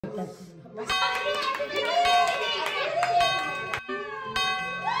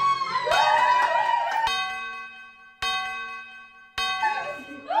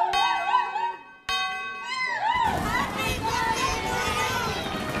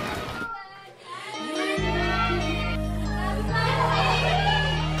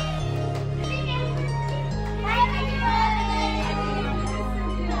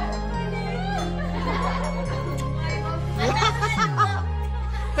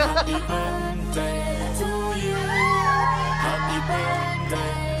Happy birthday to you. Happy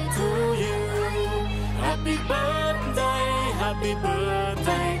birthday to you. Happy birthday, happy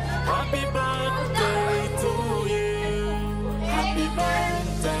birthday, happy birthday to you. Happy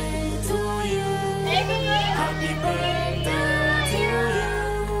birthday to you. Happy birthday to you.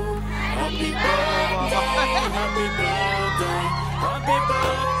 Happy birthday, happy birthday, happy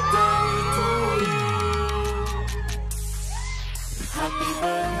birthday to you. Happy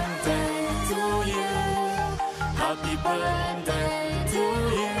birthday to you. Happy birthday to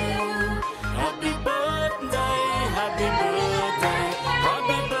you. Happy birthday, happy birthday,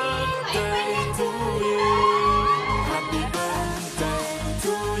 happy birthday to you. Happy birthday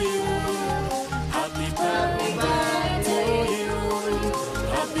to you. Happy birthday to you.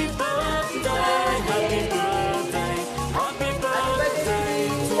 Happy birthday, happy birthday, happy birthday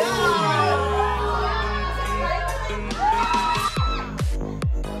to you.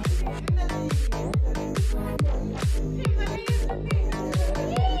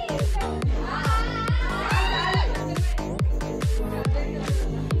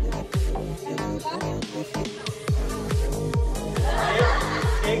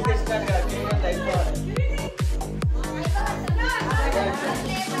 Cake start कर cake का time पर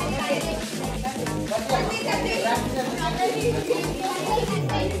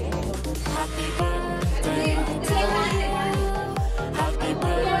Happy birthday to you. Happy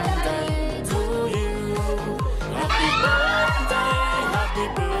birthday to you. Happy birthday, happy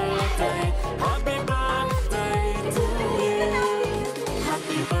birthday, happy birthday to you.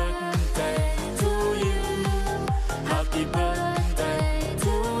 Happy birthday to you. Happy birthday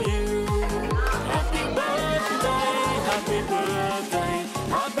to you. Happy birthday, happy birthday.